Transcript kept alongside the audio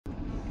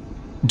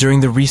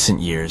During the recent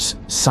years,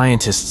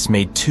 scientists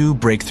made two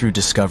breakthrough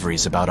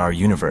discoveries about our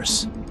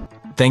universe.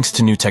 Thanks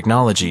to new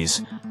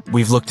technologies,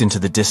 we've looked into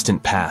the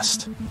distant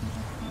past,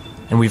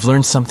 and we've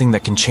learned something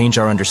that can change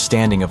our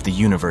understanding of the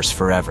universe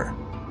forever.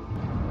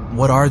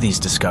 What are these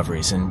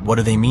discoveries, and what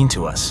do they mean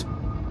to us?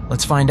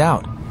 Let's find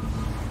out.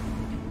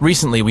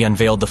 Recently, we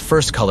unveiled the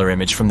first color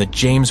image from the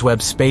James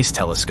Webb Space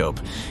Telescope.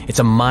 It's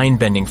a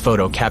mind-bending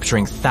photo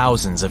capturing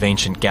thousands of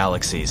ancient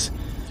galaxies.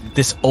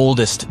 This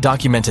oldest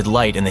documented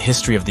light in the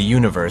history of the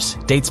universe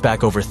dates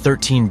back over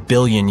 13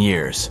 billion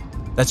years.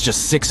 That's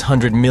just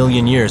 600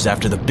 million years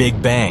after the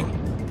Big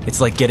Bang.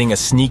 It's like getting a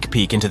sneak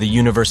peek into the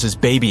universe's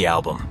baby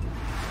album.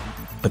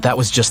 But that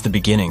was just the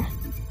beginning.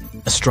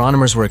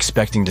 Astronomers were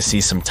expecting to see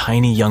some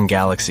tiny young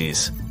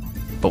galaxies,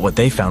 but what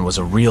they found was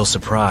a real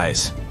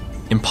surprise.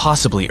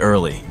 Impossibly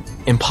early,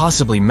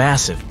 impossibly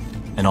massive,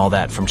 and all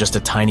that from just a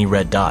tiny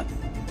red dot.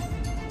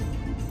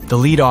 The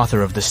lead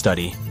author of the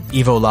study,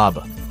 Ivo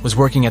Laba, was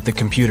working at the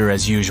computer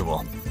as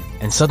usual,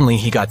 and suddenly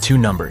he got two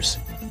numbers.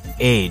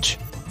 Age,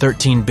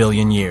 13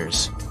 billion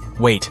years.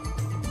 Weight,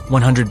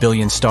 100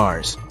 billion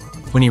stars.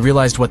 When he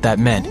realized what that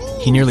meant,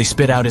 he nearly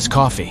spit out his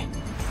coffee.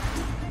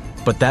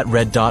 But that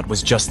red dot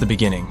was just the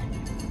beginning.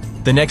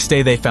 The next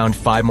day they found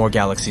 5 more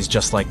galaxies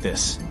just like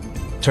this.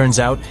 Turns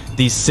out,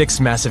 these 6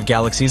 massive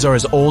galaxies are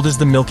as old as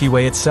the Milky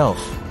Way itself.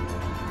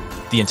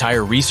 The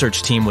entire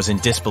research team was in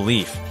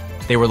disbelief.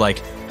 They were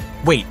like,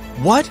 wait,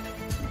 what?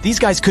 These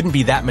guys couldn't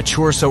be that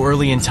mature so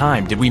early in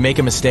time. Did we make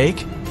a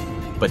mistake?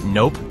 But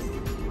nope.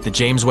 The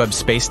James Webb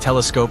Space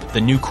Telescope,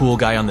 the new cool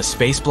guy on the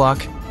space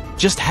block,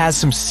 just has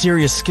some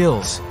serious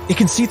skills. It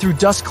can see through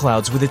dust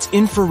clouds with its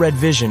infrared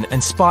vision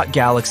and spot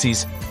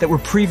galaxies that were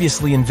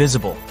previously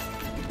invisible.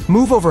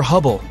 Move over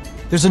Hubble.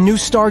 There's a new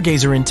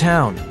stargazer in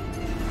town.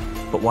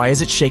 But why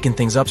is it shaking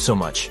things up so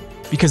much?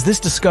 Because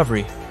this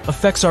discovery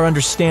affects our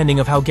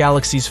understanding of how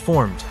galaxies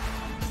formed.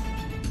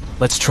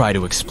 Let's try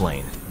to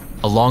explain.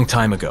 A long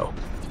time ago,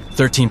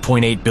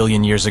 13.8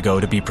 billion years ago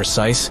to be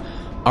precise,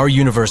 our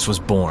universe was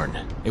born.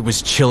 It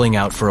was chilling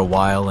out for a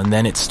while, and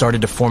then it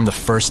started to form the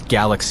first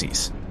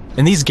galaxies.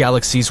 And these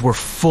galaxies were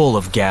full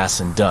of gas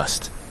and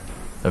dust.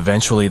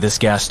 Eventually, this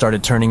gas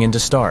started turning into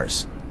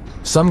stars.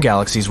 Some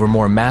galaxies were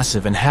more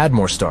massive and had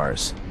more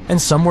stars, and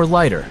some were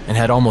lighter and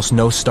had almost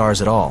no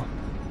stars at all.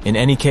 In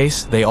any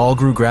case, they all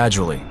grew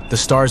gradually. The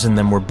stars in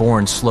them were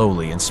born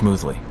slowly and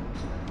smoothly.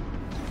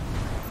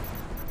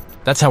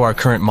 That's how our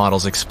current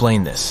models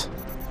explain this.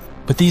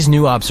 But these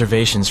new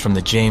observations from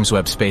the James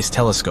Webb Space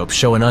Telescope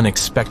show an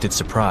unexpected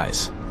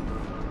surprise.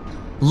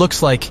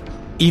 Looks like,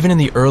 even in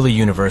the early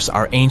universe,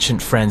 our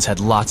ancient friends had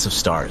lots of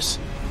stars.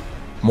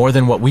 More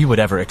than what we would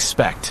ever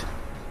expect.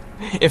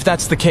 If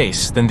that's the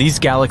case, then these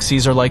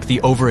galaxies are like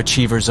the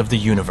overachievers of the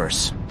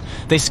universe.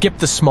 They skipped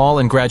the small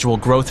and gradual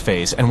growth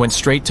phase and went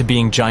straight to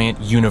being giant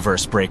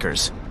universe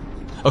breakers.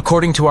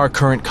 According to our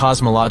current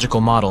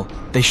cosmological model,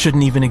 they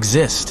shouldn't even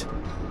exist.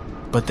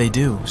 But they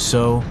do,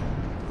 so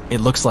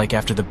it looks like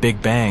after the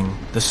Big Bang,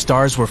 the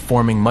stars were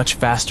forming much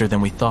faster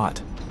than we thought,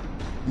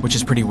 which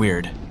is pretty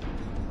weird.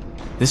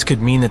 This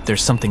could mean that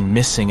there's something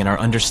missing in our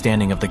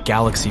understanding of the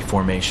galaxy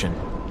formation.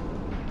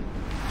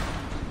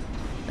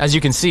 As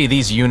you can see,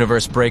 these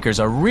universe breakers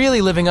are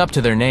really living up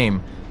to their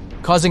name,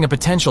 causing a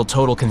potential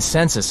total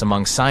consensus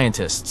among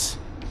scientists.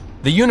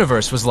 The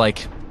universe was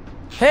like,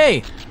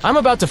 hey, I'm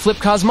about to flip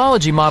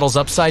cosmology models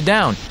upside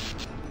down.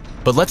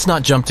 But let's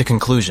not jump to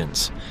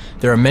conclusions.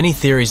 There are many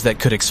theories that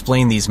could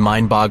explain these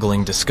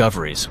mind-boggling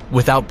discoveries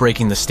without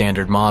breaking the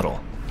standard model.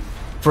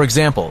 For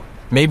example,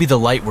 maybe the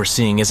light we're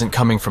seeing isn't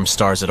coming from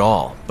stars at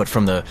all, but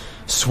from the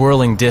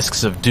swirling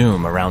disks of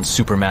doom around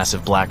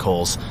supermassive black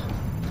holes.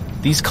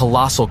 These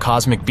colossal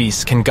cosmic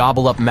beasts can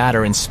gobble up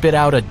matter and spit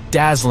out a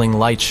dazzling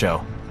light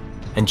show.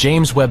 And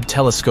James Webb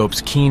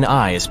Telescope's keen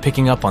eye is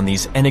picking up on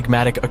these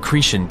enigmatic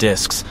accretion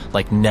disks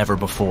like never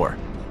before.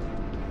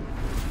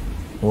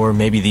 Or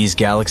maybe these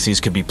galaxies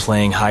could be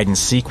playing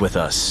hide-and-seek with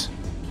us.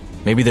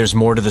 Maybe there's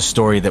more to the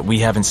story that we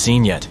haven't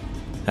seen yet.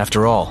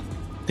 After all,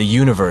 the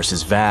universe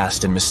is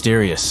vast and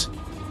mysterious,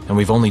 and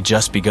we've only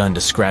just begun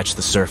to scratch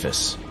the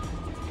surface.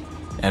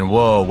 And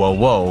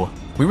whoa,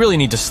 we really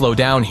need to slow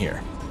down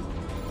here.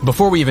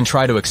 Before we even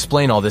try to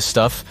explain all this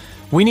stuff,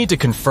 we need to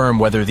confirm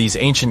whether these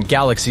ancient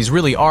galaxies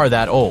really are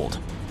that old.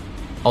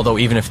 Although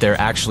even if they're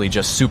actually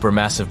just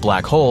supermassive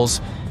black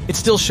holes, it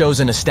still shows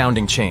an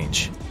astounding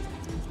change.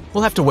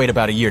 We'll have to wait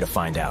about a year to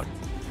find out.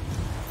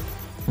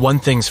 One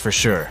thing's for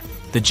sure,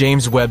 the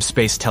James Webb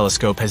Space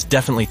Telescope has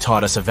definitely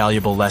taught us a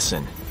valuable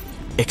lesson.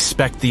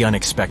 Expect the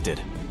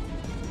unexpected.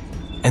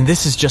 And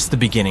this is just the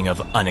beginning of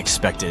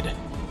unexpected.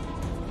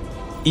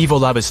 Ivo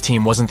Laba's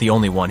team wasn't the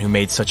only one who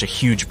made such a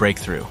huge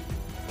breakthrough.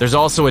 There's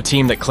also a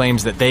team that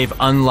claims that they've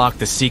unlocked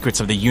the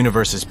secrets of the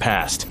universe's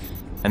past,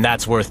 and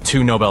that's worth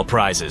 2 Nobel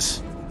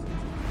Prizes.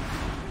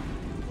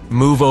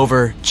 Move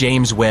over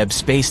James Webb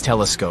Space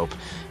Telescope,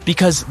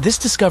 because this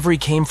discovery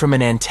came from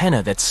an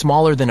antenna that's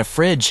smaller than a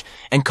fridge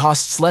and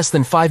costs less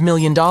than $5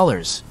 million.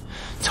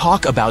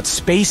 Talk about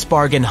space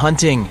bargain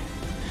hunting!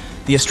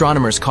 the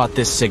astronomers caught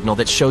this signal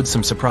that showed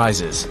some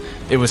surprises.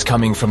 It was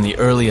coming from the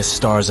earliest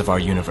stars of our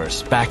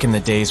universe, back in the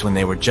days when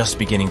they were just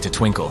beginning to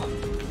twinkle.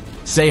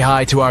 Say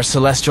hi to our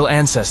celestial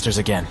ancestors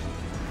again.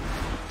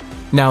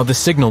 Now, the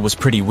signal was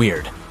pretty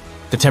weird.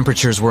 The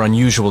temperatures were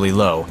unusually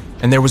low,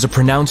 and there was a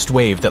pronounced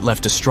wave that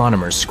left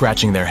astronomers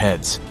scratching their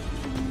heads.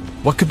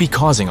 What could be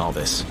causing all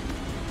this?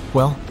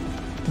 Well,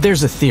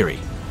 there's a theory.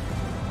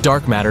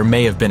 Dark matter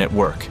may have been at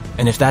work,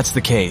 and if that's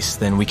the case,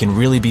 then we can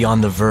really be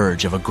on the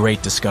verge of a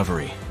great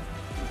discovery.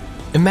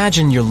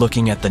 Imagine you're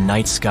looking at the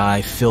night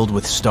sky filled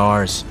with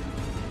stars,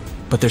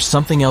 but there's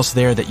something else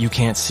there that you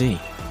can't see.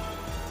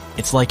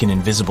 It's like an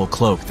invisible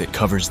cloak that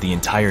covers the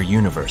entire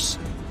universe.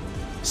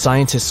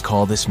 Scientists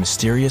call this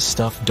mysterious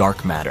stuff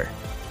dark matter.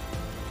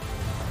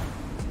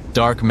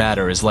 Dark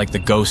matter is like the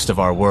ghost of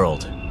our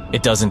world.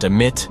 It doesn't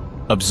emit,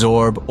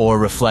 absorb, or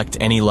reflect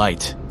any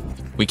light.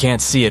 We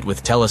can't see it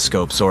with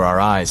telescopes or our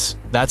eyes.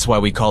 That's why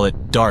we call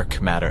it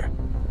dark matter.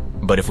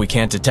 But if we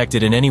can't detect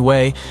it in any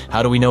way,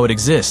 how do we know it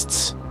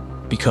exists?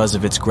 Because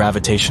of its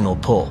gravitational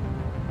pull.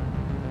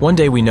 One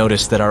day we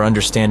noticed that our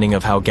understanding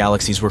of how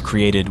galaxies were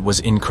created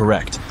was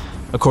incorrect.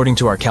 According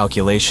to our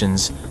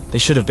calculations, they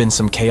should have been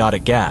some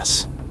chaotic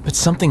gas, but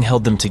something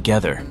held them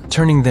together,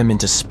 turning them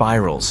into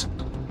spirals,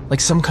 like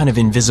some kind of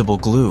invisible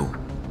glue.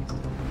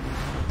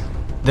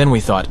 Then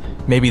we thought,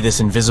 maybe this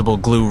invisible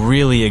glue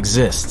really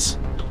exists.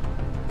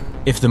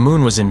 If the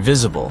moon was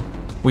invisible,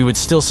 we would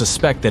still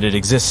suspect that it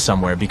exists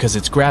somewhere because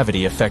its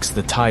gravity affects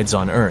the tides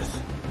on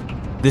Earth.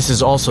 This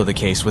is also the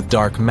case with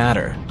dark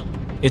matter.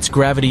 Its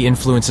gravity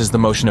influences the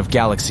motion of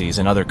galaxies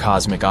and other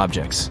cosmic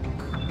objects.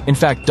 In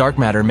fact, dark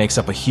matter makes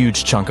up a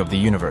huge chunk of the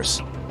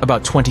universe,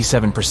 about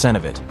 27%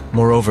 of it.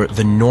 Moreover,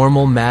 the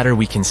normal matter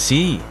we can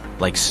see,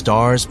 like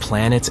stars,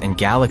 planets, and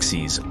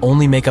galaxies,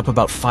 only make up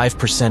about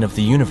 5% of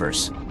the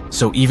universe.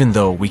 So even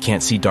though we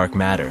can't see dark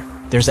matter,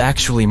 there's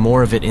actually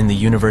more of it in the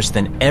universe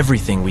than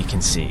everything we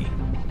can see.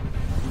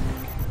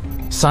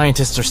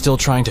 Scientists are still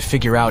trying to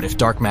figure out if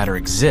dark matter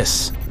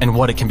exists and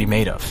what it can be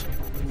made of.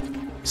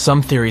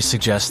 Some theories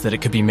suggest that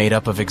it could be made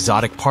up of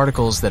exotic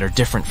particles that are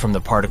different from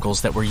the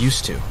particles that we're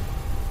used to.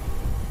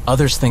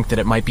 Others think that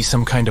it might be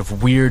some kind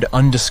of weird,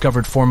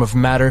 undiscovered form of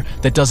matter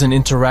that doesn't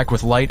interact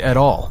with light at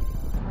all.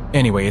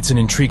 Anyway, it's an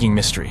intriguing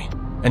mystery,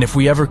 and if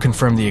we ever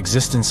confirm the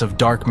existence of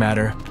dark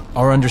matter,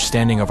 our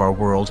understanding of our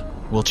world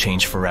will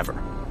change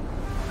forever.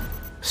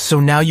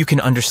 So now you can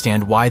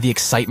understand why the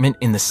excitement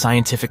in the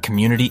scientific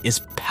community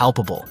is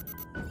palpable.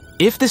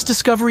 If this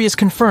discovery is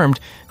confirmed,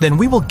 then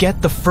we will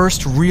get the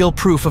first real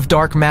proof of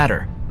dark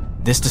matter.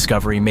 This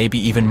discovery may be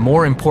even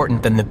more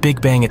important than the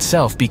Big Bang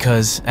itself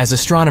because, as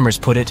astronomers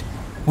put it,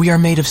 we are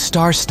made of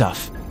star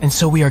stuff, and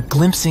so we are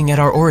glimpsing at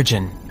our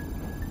origin.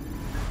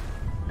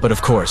 But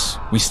of course,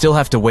 we still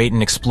have to wait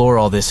and explore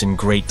all this in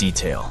great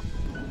detail.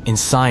 In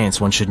science,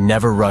 one should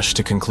never rush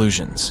to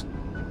conclusions.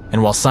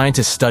 And while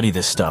scientists study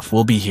this stuff,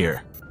 we'll be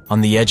here,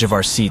 on the edge of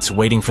our seats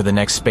waiting for the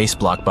next space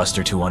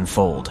blockbuster to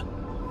unfold.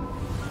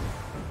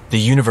 The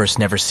universe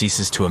never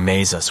ceases to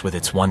amaze us with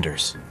its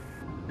wonders.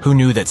 Who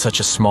knew that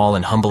such a small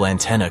and humble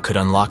antenna could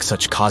unlock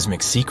such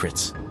cosmic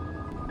secrets?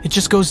 It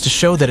just goes to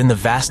show that in the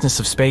vastness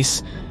of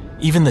space,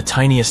 even the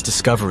tiniest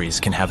discoveries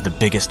can have the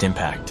biggest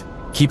impact.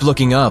 Keep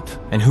looking up,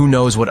 and who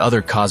knows what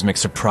other cosmic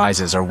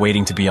surprises are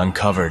waiting to be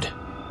uncovered.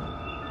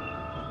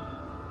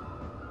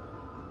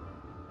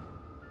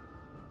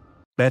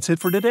 That's it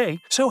for today.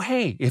 So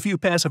hey, if you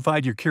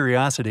pacified your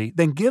curiosity,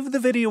 then give the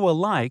video a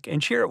like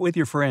and share it with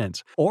your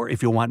friends. Or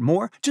if you want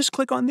more, just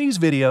click on these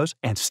videos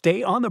and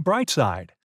stay on the bright side.